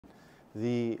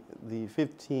the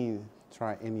 15th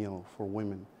Triennial for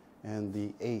Women and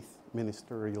the 8th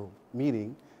ministerial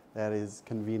meeting that is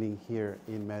convening here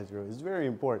in Majuro is very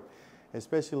important,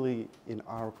 especially in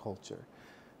our culture,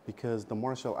 because the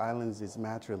Marshall Islands is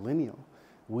matrilineal.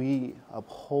 We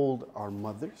uphold our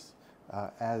mothers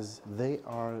as they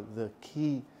are the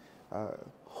key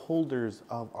holders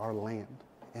of our land.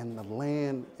 And the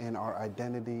land and our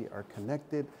identity are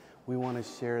connected. We want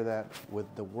to share that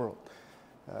with the world.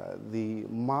 The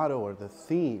motto or the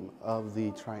theme of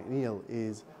the Triennial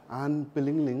is An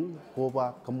Pilingling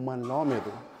Hoba Kaman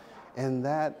Lomedu. And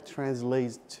that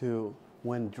translates to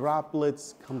when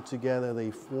droplets come together,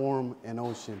 they form an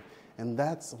ocean. And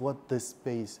that's what this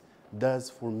space does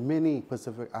for many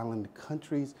Pacific Island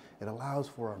countries. It allows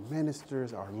for our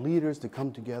ministers, our leaders to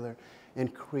come together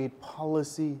and create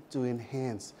policy to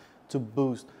enhance, to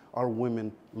boost our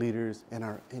women leaders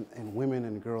and women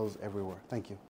and girls everywhere. Thank you.